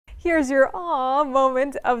Here's your aw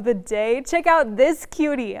moment of the day. Check out this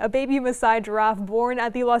cutie, a baby Maasai giraffe born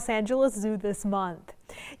at the Los Angeles Zoo this month.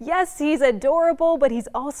 Yes, he's adorable, but he's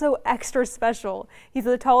also extra special. He's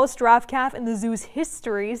the tallest giraffe calf in the zoo's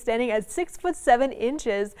history, standing at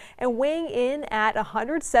 6'7" and weighing in at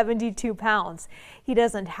 172 pounds. He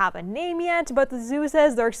doesn't have a name yet, but the zoo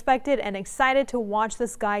says they're excited and excited to watch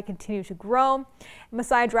this guy continue to grow.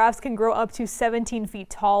 Maasai giraffes can grow up to 17 feet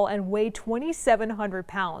tall and weigh 2,700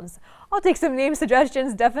 pounds. I'll take some name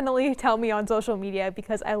suggestions. Definitely tell me on social media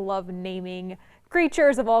because I love naming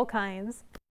creatures of all kinds.